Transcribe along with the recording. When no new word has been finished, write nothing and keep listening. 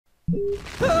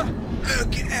Oh,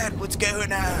 God, what's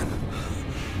going on?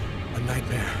 A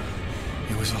nightmare.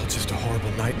 It was all just a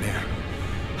horrible nightmare.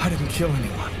 I didn't kill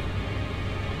anyone.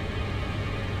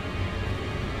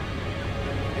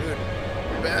 Dude,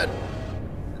 you're bad.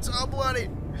 It's all bloody.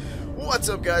 What's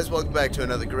up, guys? Welcome back to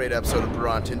another great episode of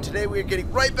Bront, and today we're getting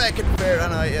right back into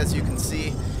Fahrenheit, as you can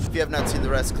see. If you have not seen the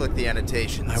rest, click the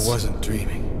annotations. I wasn't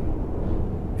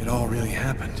dreaming. It all really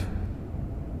happened.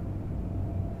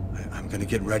 I'm gonna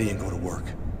get ready and go to work.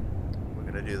 We're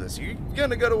gonna do this. You're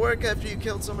gonna go to work after you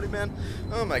killed somebody, man?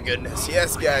 Oh my goodness.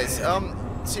 Yes, guys.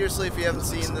 Seriously, if you haven't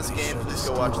seen this game, please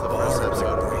go watch the first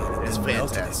episode. It's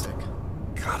fantastic.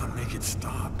 Gotta make it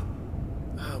stop.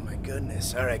 Oh my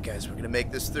goodness. Alright, guys, we're gonna make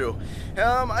this through.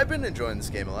 I've been enjoying this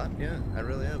game a lot. Yeah, I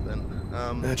really have been.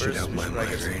 That should help my migraine.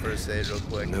 Get to the first stage real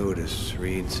quick. Notice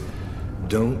reads,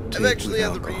 don't take I've actually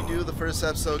had to alcohol. redo the first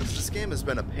episode because this game has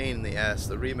been a pain in the ass.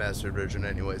 The remastered version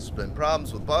anyways. There's been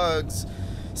problems with bugs,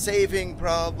 saving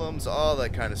problems, all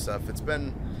that kind of stuff. It's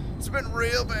been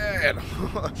real bad.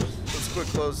 Let's quick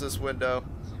close this window.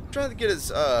 I'm trying to get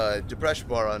his depression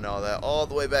bar and all that all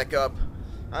the way back up.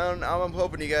 I'm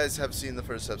hoping you guys have seen the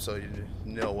first episode.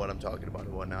 You know what I'm talking about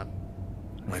and whatnot.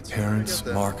 My parents,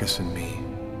 Marcus, and me,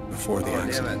 before the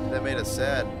accident. Damn it, that made us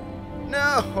sad.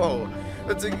 No!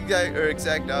 That's the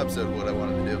exact opposite of what I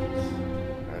wanted to do.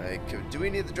 Alright, do we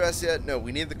need the dress yet? No,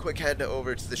 we need the quick head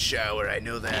over to the shower. I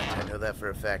know that. I know that for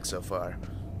a fact so far.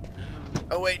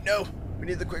 Oh wait, no! We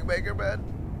need the quick maker bed.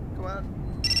 Come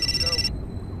on. Let's go.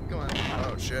 Come on.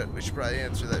 Oh shit, we should probably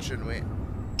answer that, shouldn't we?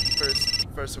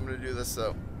 First I'm gonna do this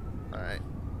though. Alright.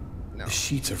 No. The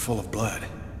sheets are full of blood.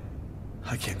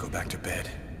 I can't go back to bed.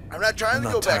 I'm not trying to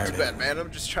I'm go not back to tired bed, man.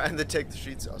 I'm just trying to take the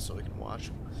sheets off so we can wash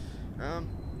them.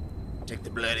 Take the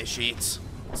bloody sheets.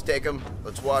 Let's take them.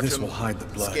 Let's watch them. This will hide the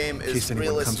blood. This game in case is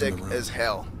anyone comes in realistic the room. as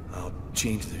hell. I'll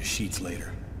change the sheets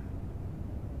later.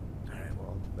 Alright,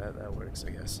 well, that works,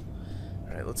 I guess.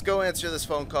 Alright, let's go answer this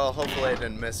phone call. Hopefully I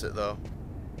didn't miss it, though.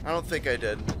 I don't think I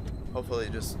did. Hopefully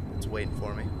it's waiting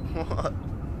for me.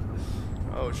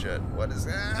 Oh, shit. What is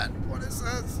that? What is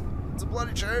this? It's a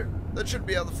bloody shirt. That should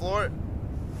be on the floor.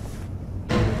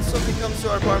 Something comes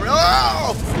to our apartment.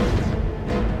 Oh!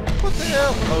 What the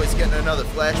hell? Oh, he's getting another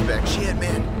flashback. Shit,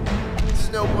 man. This is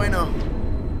no bueno.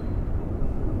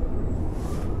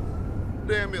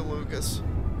 Damn you, Lucas.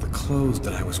 The clothes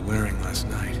that I was wearing last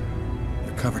night,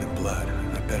 they're covered in blood.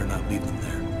 I better not leave them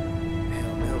there.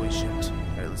 Hell no, we shouldn't.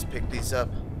 Alright, let's pick these up.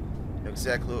 Know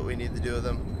exactly what we need to do with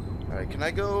them. Alright, can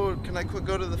I quick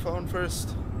go to the phone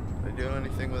first? Did I do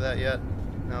anything with that yet?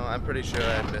 No, I'm pretty sure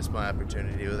I missed my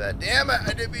opportunity with that. Damn it,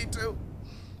 I didn't mean to.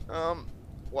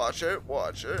 Watch it.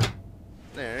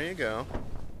 There you go.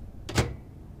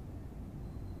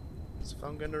 Is the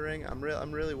phone gonna ring? I'm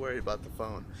really worried about the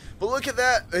phone. But look at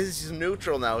that. He's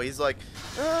neutral now. He's like,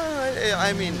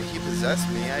 I mean, he possessed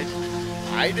me.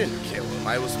 I didn't kill him.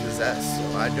 I was possessed,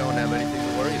 so I don't have anything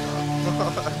to worry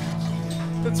about.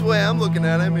 That's the way I'm looking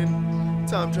at it. I mean,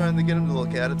 that's how I'm trying to get him to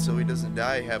look at it so he doesn't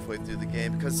die halfway through the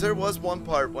game. Because there was one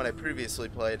part when I previously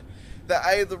played that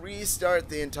I had to restart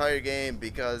the entire game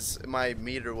because my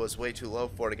meter was way too low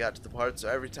before I got to the part. So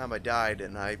every time I died,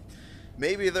 and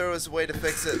maybe there was a way to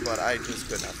fix it, but I just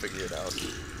could not figure it out.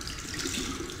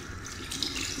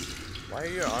 Why are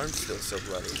your arms still so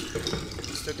bloody?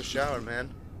 Just took a shower,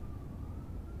 man.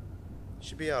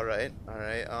 Should be alright.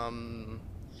 Alright, I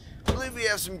believe we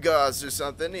have some gauze or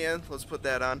something. Yeah, let's put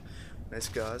that on. Nice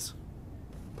gauze.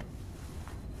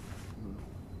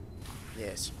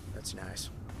 Yes, that's nice.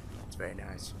 That's very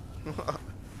nice.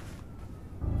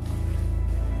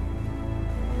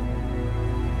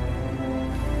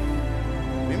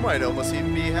 We might almost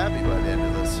even be happy by the end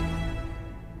of this.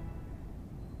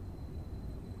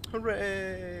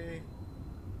 Hooray!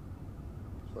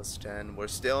 Plus 10. We're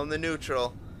still in the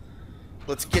neutral.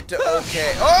 Let's get to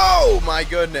okay. Oh my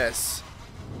goodness!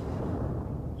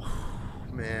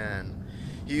 Man,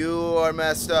 you are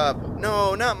messed up.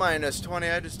 No, not minus 20.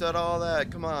 I just did all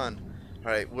that. Come on.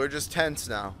 Alright, we're just tense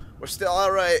now. We're still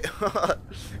alright.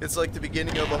 It's like the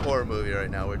beginning of a horror movie right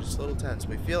now. We're just a little tense.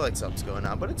 We feel like something's going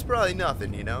on, but it's probably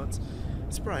nothing, you know?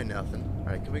 It's probably nothing.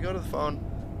 Alright, can we go to the phone?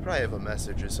 Probably have a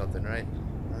message or something, right?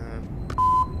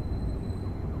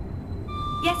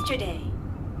 Yesterday,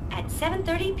 at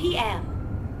 7:30 p.m.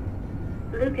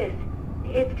 Lucas,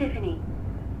 it's Tiffany.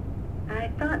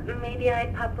 I thought maybe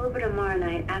I'd pop over tomorrow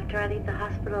night after I leave the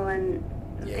hospital and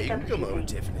Yeah, pick you up can come over,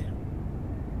 everything. Tiffany.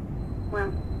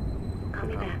 Well, call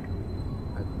me back.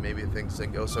 Maybe things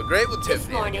didn't go so great with This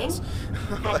Tiffany, morning, I guess.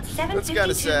 at That's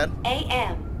kind of sad. 7:52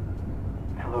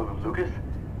 a.m. Hello, Lucas.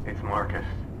 It's Marcus.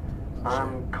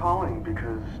 I'm calling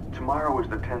because tomorrow is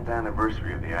the 10th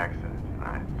anniversary of the accident. And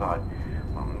I thought,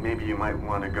 well, maybe you might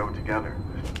want to go together.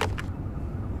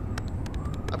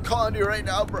 I'm calling you right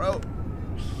now, bro.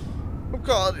 I'm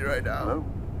calling you right now. Hello?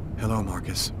 Hello,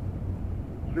 Marcus.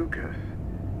 Lucas,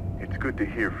 it's good to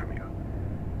hear from you.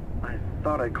 I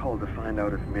thought I called to find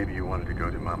out if maybe you wanted to go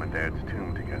to Mom and Dad's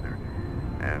tomb together.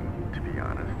 And to be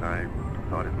honest, I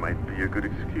thought it might be a good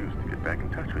excuse to get back in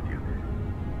touch with you.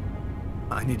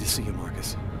 I need to see you,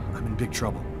 Marcus. I'm in big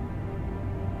trouble.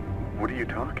 What are you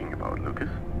talking about, Lucas?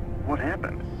 What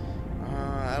happened?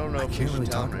 I don't know I if can't we really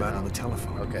should tell talk him about right it on now. the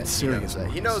telephone. Okay, It's he knows serious, that.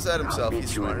 He Marcus. knows that himself. I'll He's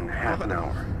meet you smart. in half an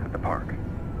hour at the park.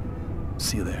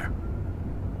 See you there.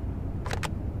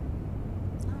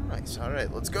 Nice. All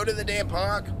right, let's go to the damn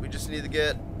park. We just need to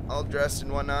get all dressed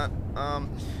and whatnot.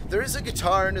 There is a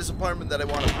guitar in his apartment that I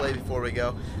want to play before we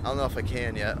go. I don't know if I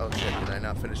can yet. Oh shit! Did I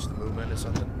not finish the movement or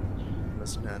something?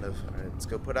 Must not have. All right, let's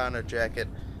go put on our jacket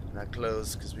and our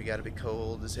clothes because we gotta be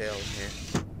cold as hell in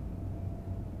here.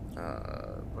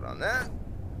 Put on that.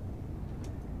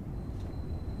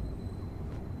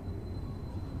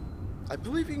 I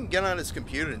believe you can get on his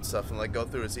computer and stuff and like go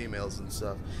through his emails and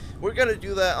stuff. We're gonna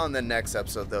do that on the next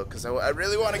episode though, because I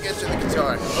really want to get to the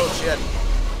guitar. Oh shit!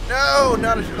 No,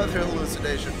 not another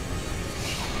hallucination.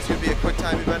 It's gonna be a quick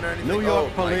time event or anything. New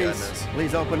York Oh, my police, goodness.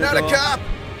 please open the Not door. a cop!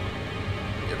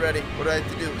 Get ready. What do I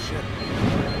have to do? Shit.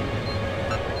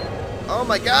 Oh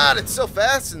my god, it's so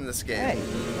fast in this game. Hey,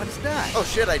 what's that? Oh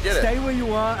shit, I did it. Stay where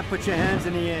you are and put your hands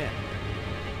in the air.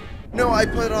 No, I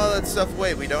put all that stuff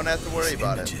away. We don't have to worry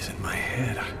about it. Images in my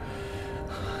head.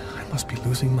 I must be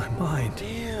losing my mind.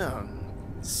 Damn.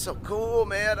 So cool,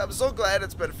 man. I'm so glad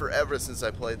it's been forever since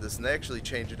I played this, and they actually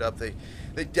changed it up. They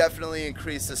definitely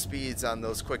increased the speeds on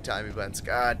those quick time events.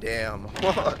 God damn.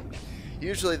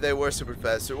 Usually they were super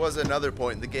fast. There was another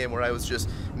point in the game where I was just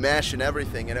mashing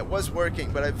everything, and it was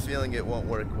working, but I'm feeling it won't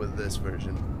work with this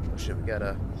version. Oh shit, we got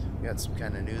some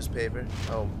kind of newspaper.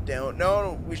 Oh, damn.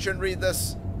 No, we shouldn't read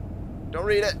this. Don't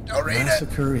read it. Don't read it.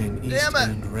 Massacre in East Damn it.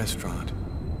 End restaurant.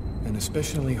 An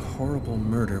especially horrible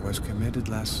murder was committed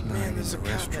last night Man, in there's the a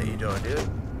cop. What are you restaurant. doing, dude?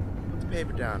 Put the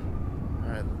paper down.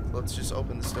 Alright, let's just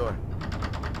open this door.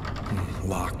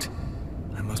 Locked.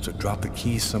 I must have dropped the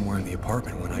keys somewhere in the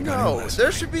apartment when I got in No, last there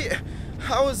night. should be...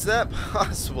 How is that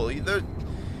possible? You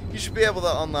should be able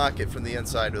to unlock it from the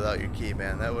inside without your key,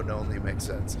 man. That would only make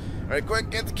sense. Alright, quick,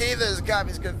 get the key. There's a cop.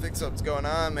 He's gonna fix what's going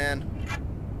on, man.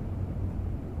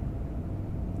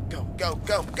 Go, go,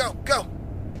 go, go, go!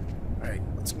 Alright,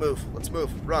 let's move. Let's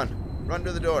move. Run. Run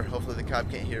to the door. Hopefully the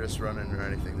cop can't hear us running or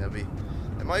anything. That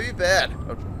might be bad.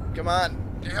 Oh, come on.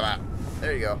 Come on.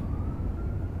 There you go.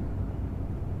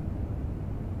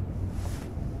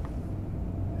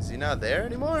 Is he not there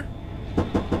anymore?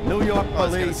 New York Oh, I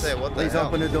was gonna police, say, what the please hell?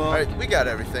 open the door. Alright, we got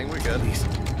everything. We're good. Police.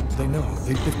 They know.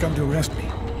 They've come to arrest me.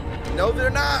 No, they're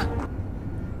not.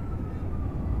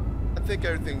 I think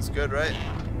everything's good, right?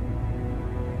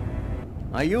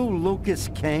 Are you Lucas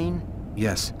Kane?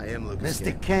 Yes. I am Lucas.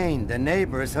 Mr. Kane, the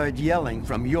neighbors heard yelling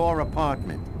from your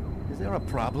apartment. Is there a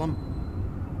problem?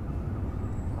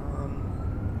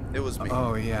 It was me.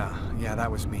 Oh, yeah. Yeah,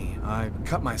 that was me. I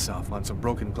cut myself on some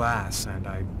broken glass, and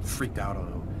I freaked out a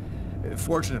little.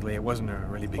 Fortunately, it wasn't a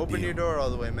really big deal. Open your door all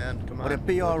the way, man. Come on. Would it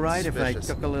be You look alright if I suspicious.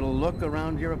 took a little look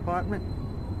around your apartment?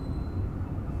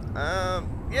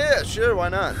 Yeah, sure, why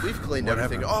not? We've cleaned Whatever.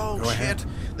 everything. Oh, Go shit. ahead.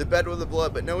 The bed with the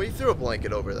blood, but no, he threw a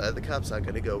blanket over that. The cop's not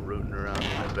gonna go rooting around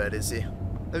in the bed, is he?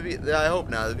 I hope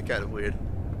not. That'd be kind of weird.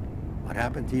 What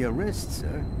happened to your wrist,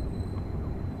 sir?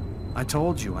 I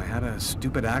told you I had a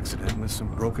stupid accident with some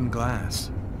broken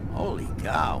glass. Holy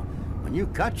cow. When you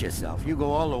cut yourself, you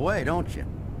go all the way, don't you?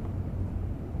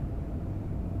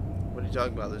 What are you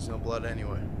talking about? There's no blood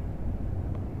anywhere.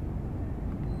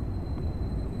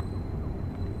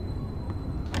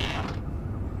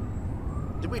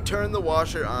 Did we turn the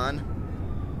washer on?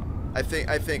 I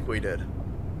think we did.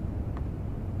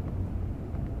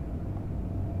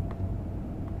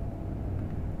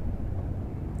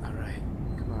 Alright.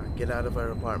 Come on, get out of our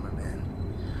apartment, man.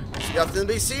 There's nothing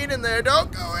to be seen in there.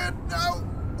 Don't go in. No.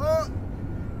 Oh.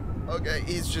 Okay,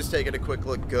 he's just taking a quick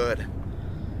look. Good.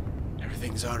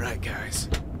 Everything's alright, guys.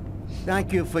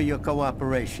 Thank you for your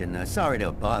cooperation. Sorry to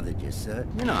have bothered you, sir.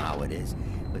 You know how it is.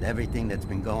 With everything that's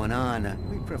been going on,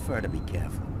 we prefer to be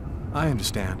careful. I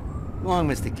understand. Go on,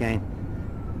 Mr. Kane.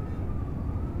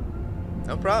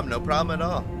 No problem at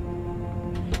all.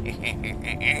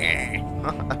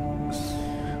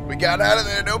 We got out of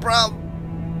there, no problem.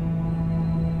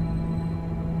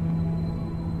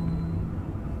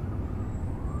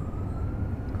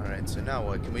 Alright, so now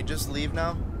what? Can we just leave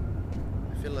now?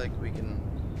 I feel like we can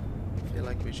I feel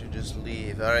like we should just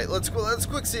leave. All right, let's go. Let's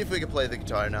quick see if we can play the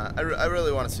guitar or not. I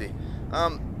really want to see.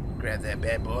 Grab that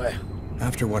bad boy.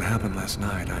 After what happened last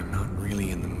night, I'm not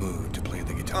really in the mood to play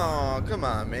the guitar. Oh, come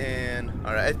on, man.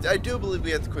 All right, I do believe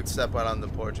we have to quick step out on the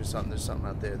porch or something. There's something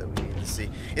out there that we need to see.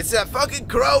 It's that fucking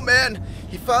crow, man.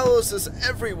 He follows us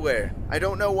everywhere. I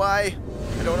don't know why.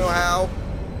 I don't know how.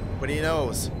 But he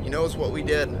knows. He knows what we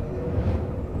did.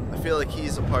 I feel like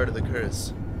he's a part of the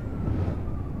curse.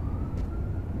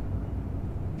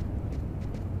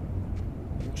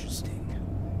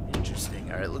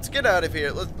 Interesting. All right, let's get out of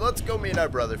here. Let's go meet our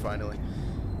brother finally.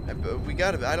 We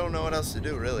gotta. I don't know what else to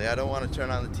do, really. I don't want to turn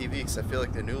on the TV because I feel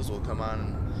like the news will come on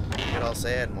and get all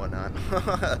sad and whatnot.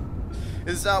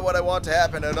 It's not what I want to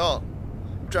happen at all.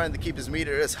 I'm trying to keep his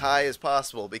meter as high as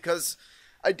possible because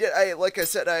like I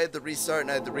said, I had to restart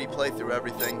and I had to replay through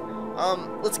everything.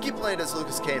 Let's keep playing as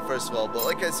Lucas Kane first of all. But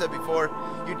like I said before,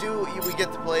 we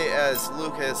get to play as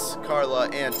Lucas, Carla,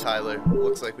 and Tyler.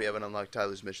 Looks like we haven't unlocked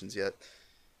Tyler's missions yet.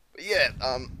 But yeah,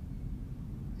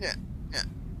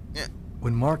 yeah.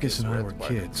 When Marcus and I were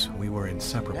kids, we were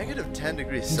inseparable. Negative 10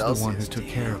 degrees He's Celsius. the one who took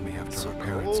care of me after our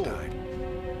parents died.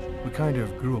 We kind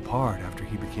of grew apart after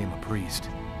he became a priest.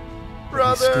 But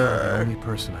he's still the only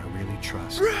person I really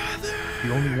trust. Brother!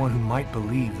 The only one who might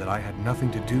believe that I had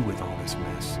nothing to do with all this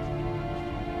mess.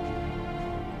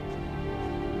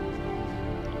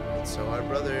 So our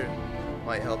brother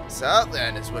might help us out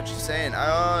then, is what you're saying.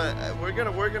 We're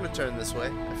gonna turn this way.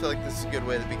 I feel like this is a good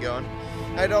way to be going.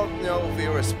 I don't know if we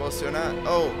were supposed to or not.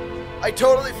 Oh, I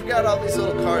totally forgot all these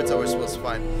little cards that we're supposed to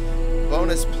find.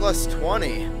 Bonus plus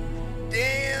 20.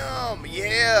 Damn,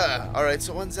 yeah. All right,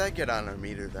 so when's that get on our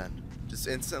meter then? Just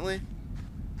instantly?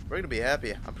 We're gonna be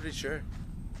happy, I'm pretty sure.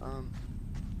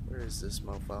 Where is this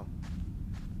mofo?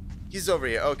 He's over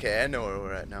here. Okay, I know where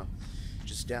we're at now.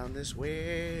 Just down this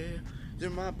way. To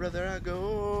my brother I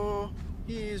go.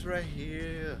 He's right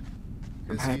here.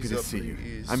 I'm happy to see you.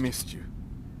 I missed you.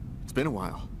 It's been a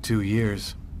while. 2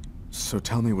 years. So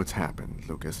tell me what's happened,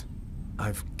 Lucas.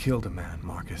 I've killed a man,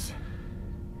 Marcus.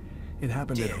 It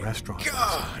happened at a restaurant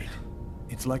last night.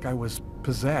 It's like I was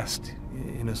possessed,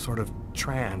 in a sort of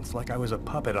trance, like I was a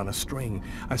puppet on a string.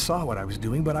 I saw what I was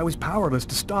doing, but I was powerless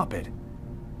to stop it.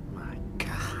 My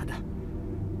God.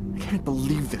 I can't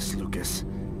believe this, Lucas.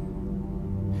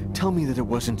 Tell me that it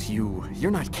wasn't you.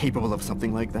 You're not capable of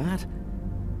something like that.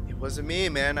 It wasn't me,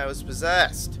 man. I was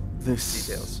possessed. This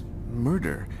details.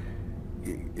 Murder.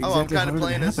 Exactly. Oh, I'm kind of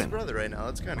playing as his brother right now.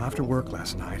 That's kind of cool. After work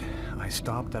last night, I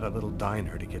stopped at a little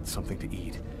diner to get something to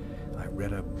eat. I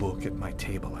read a book at my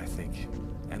table, I think.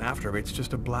 And after, it's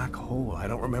just a black hole. I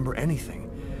don't remember anything.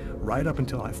 Right up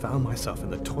until I found myself in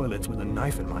the toilets with a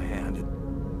knife in my hand.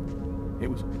 It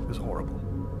was horrible.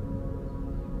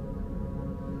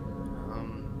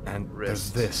 And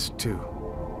there's this, too.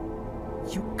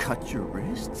 You cut your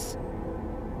wrists?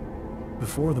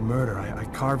 Before the murder, I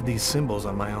carved these symbols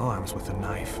on my arms with a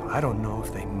knife. I don't know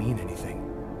if they mean anything.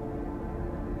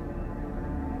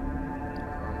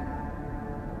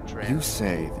 You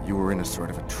say that you were in a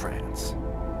sort of a trance.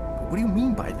 But what do you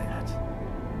mean by that?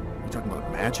 Are you talking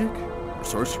about magic? Or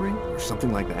sorcery? Or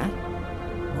something like that?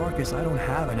 Marcus, I don't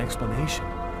have an explanation.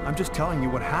 I'm just telling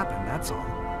you what happened, that's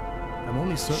all. I'm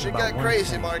only certain Shit about got one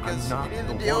crazy, thing. Marcus. I'm not you need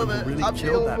to the deal one with it. who really I'm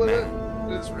killed that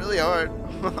man. It's really hard.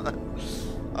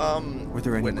 Were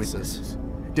there any witnesses?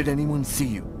 Did anyone see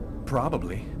you?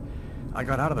 Probably. I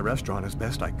got out of the restaurant as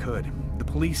best I could. The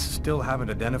police still haven't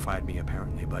identified me,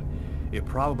 apparently, but it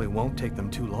probably won't take them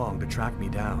too long to track me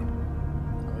down.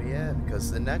 Oh yeah,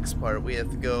 because the next part we have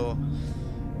to go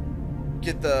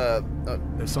get the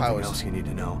There's something powers. else you need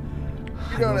to know. You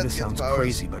I don't know have this to get sounds the powers.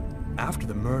 crazy, but after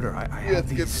the murder, I You have had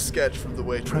to get the these sketch from the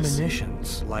waitress.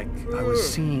 premonitions, like I was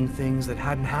seeing things that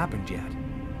hadn't happened yet. Okay.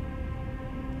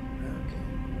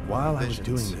 While I was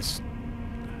Visions. doing this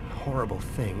horrible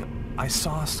thing, I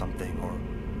saw something,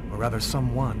 or rather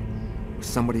someone. Was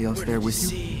somebody else there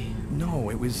with you? No,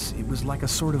 it was like a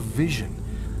sort of vision.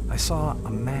 I saw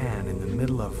a man in the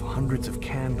middle of hundreds of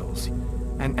candles,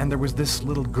 and there was this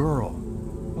little girl.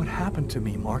 What happened to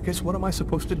me, Marcus? What am I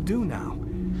supposed to do now?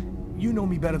 You know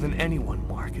me better than anyone,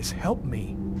 Marcus. Help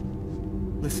me.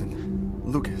 Listen,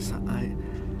 Lucas, I'm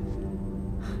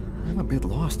a bit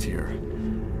lost here.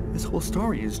 This whole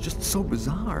story is just so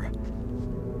bizarre.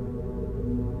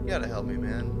 You gotta help me,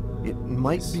 man. It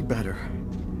might be better.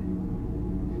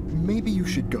 Maybe you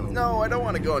should go. No, I don't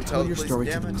want to go and tell your the police, story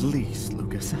to damn the it. police,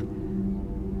 Lucas.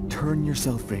 Turn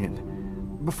yourself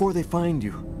in before they find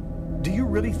you. Do you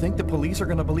really think the police are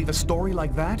gonna believe a story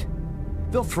like that?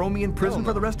 They'll throw me in prison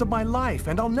for the rest of my life,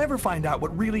 and I'll never find out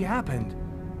what really happened.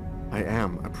 I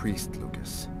am a priest,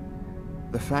 Lucas.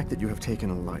 The fact that you have taken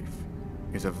a life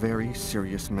is a very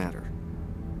serious matter.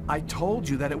 I told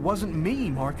you that it wasn't me,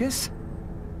 Marcus.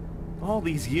 All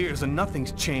these years and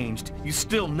nothing's changed. You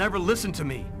still never listen to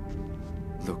me.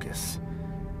 Lucas,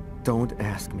 don't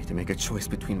ask me to make a choice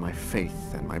between my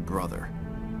faith and my brother.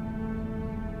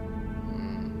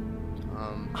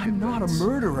 I'm not a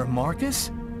murderer, Marcus.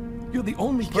 You're the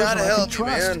only person gotta I can help me,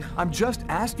 trust. man. I'm just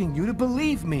asking you to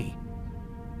believe me.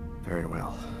 Very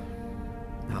well.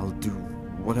 I'll do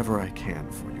whatever I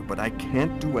can for you, but I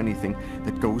can't do anything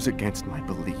that goes against my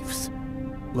beliefs.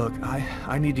 Look,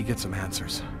 I need to get some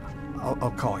answers.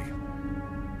 I'll call you.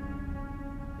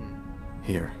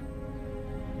 Here.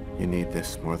 You need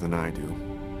this more than I do.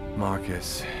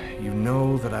 Marcus, you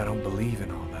know that I don't believe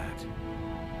in all that.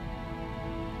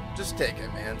 Just take it,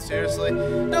 man. Seriously.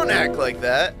 Don't act like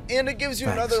that. And it gives you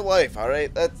Thanks. another life,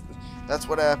 alright? That's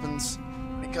what happens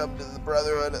when you come to the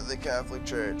Brotherhood of the Catholic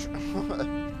Church.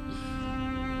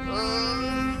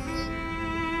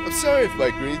 I'm sorry if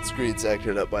my green screen's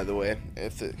acted up, by the way.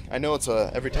 I know it's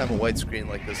every time a white screen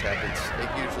like this happens, it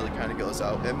usually kind of goes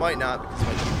out. It might not because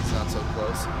my TV's not so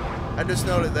close. I just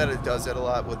noted that it does it a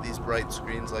lot with these bright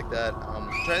screens like that. I'm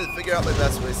trying to figure out the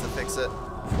best ways to fix it.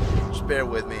 Just bear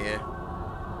with me here.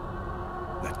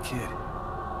 That kid,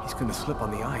 he's gonna slip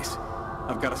on the ice.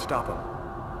 I've got to stop him.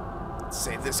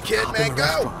 Save this kid, Cop in man, the go!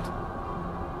 restaurant.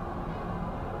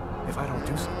 If I don't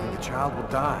do something, the child will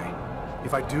die.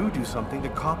 If I do something, the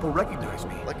cop will recognize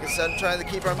me. Like I said, I'm trying to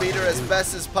keep our meter as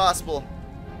best as possible.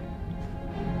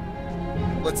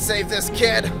 Let's save this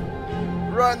kid.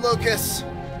 Run, Lucas.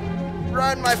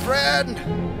 Run, my friend.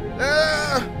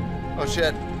 Ah! Oh,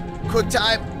 shit. Quick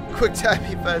time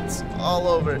events all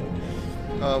over.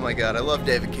 Oh my god, I love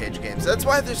David Cage games. That's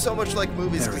why there's so much like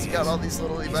movies, because you got all these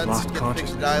little events, lost you get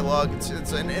consciousness. big dialogue. It's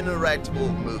an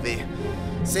interactable movie.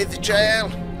 Save the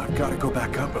child. I've got to go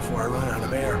back up before I run out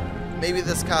of air. Maybe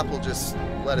this cop will just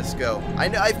let us go.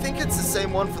 I think it's the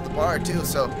same one for the bar too.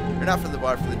 So, or not for the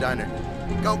bar, for the diner.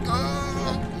 Go, go!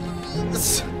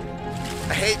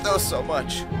 I hate those so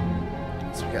much.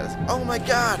 So guys, oh my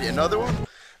god, another one?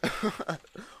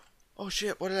 Oh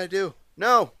shit, what did I do?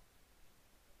 No!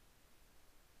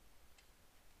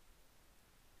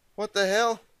 What the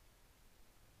hell?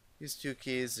 Use 2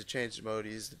 keys to change the mode.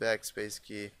 Use the backspace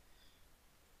key.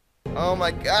 Oh my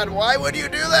god, why would you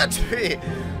do that to me?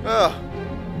 Oh,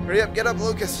 hurry up, get up,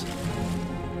 Lucas.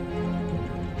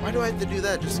 Why do I have to do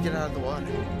that just to get out of the water?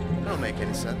 That don't make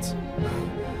any sense.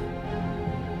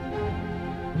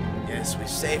 Yes, we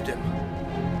saved him.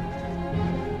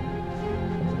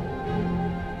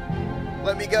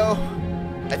 Let me go.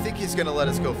 I think he's gonna let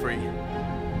us go free.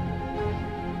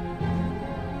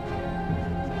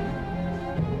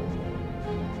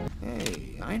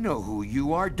 I know who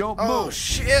you are. Don't Oh move.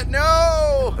 shit,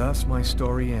 no! Thus my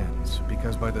story ends,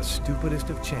 because by the stupidest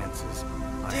of chances,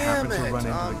 I Damn happened to it, run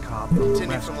into Tom. the cop from the Continue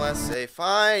from restaurant. last save.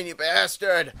 Fine, you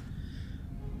bastard.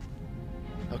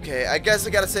 Okay, I guess I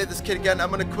gotta save this kid again. I'm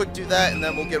gonna quick do that, and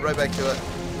then we'll get right back to it.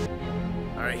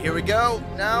 Alright, here we go.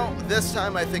 Now, this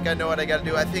time I think I know what I gotta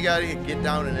do. I think I gotta get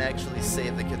down and actually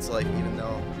save the kid's life, even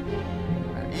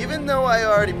though I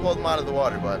already pulled him out of the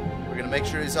water, but we're gonna make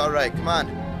sure he's alright. Come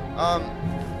on.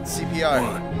 CPR.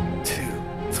 1, 2,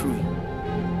 3.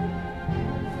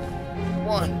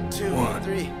 1, 2, 1,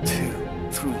 3. 2,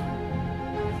 3.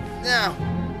 Now.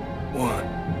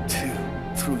 1, 2,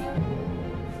 3.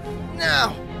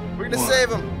 Now. We're gonna 1, save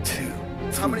him. 2,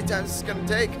 3. How many times is this gonna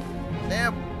take?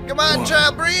 Damn. Come on, 1,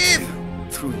 child, breathe!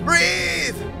 2, 3.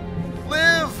 Breathe!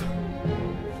 Live!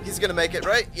 He's gonna make it,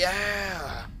 right?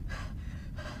 Yeah!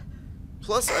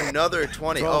 Plus another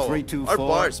 20. Control Oh, 324. our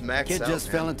bar's maxed Kid out, just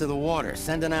man. fell into the water.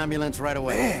 Send an ambulance right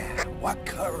away. Man, what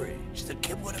courage. The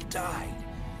kid would have died.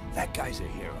 That guy's a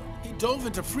hero. He dove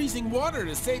into freezing water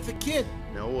to save the kid.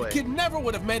 No way. The kid never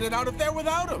would have made it out of there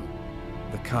without him.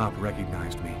 The cop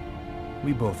recognized me.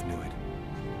 We both knew it.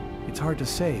 It's hard to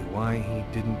say why he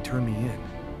didn't turn me in.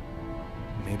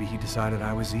 Maybe he decided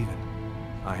I was even.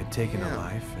 I had taken a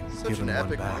life and Such given an one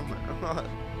epic back. moment.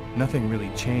 Nothing really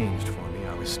changed for me.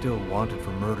 I was still wanted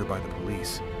for murder by the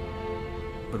police.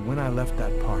 But when I left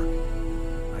that park,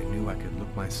 I knew I could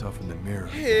look myself in the mirror.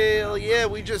 Hell yeah,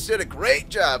 we just did a great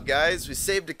job, guys. We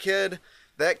saved a kid.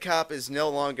 That cop is no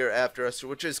longer after us,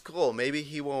 which is cool. Maybe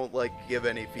he won't, like, give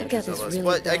any features of us. really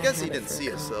But I bad guess he habit didn't for a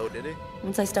see us, cop. though, did he?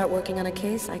 Once I start working on a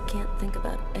case, I can't think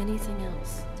about anything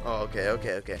else. Oh,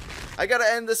 okay. I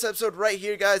gotta end this episode right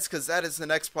here, guys, because that is the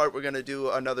next part. We're gonna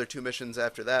do another 2 missions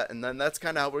after that, and then that's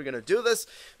kind of how we're gonna do this.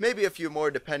 Maybe a few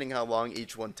more, depending how long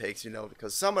each one takes,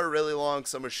 because some are really long,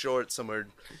 some are short, some are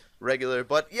regular.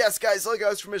 But yes, guys, like I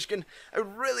was from Michigan, I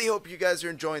really hope you guys are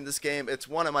enjoying this game. It's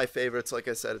one of my favorites. Like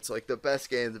I said, it's like the best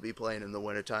game to be playing in the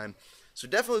wintertime. So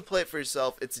definitely play it for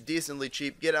yourself. It's decently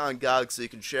cheap. Get it on GOG so you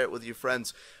can share it with your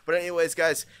friends. But anyways,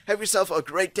 guys, have yourself a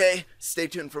great day. Stay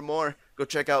tuned for more. Go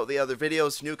check out the other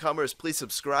videos. Newcomers, please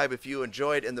subscribe if you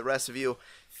enjoyed. And the rest of you,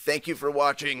 thank you for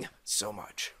watching so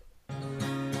much.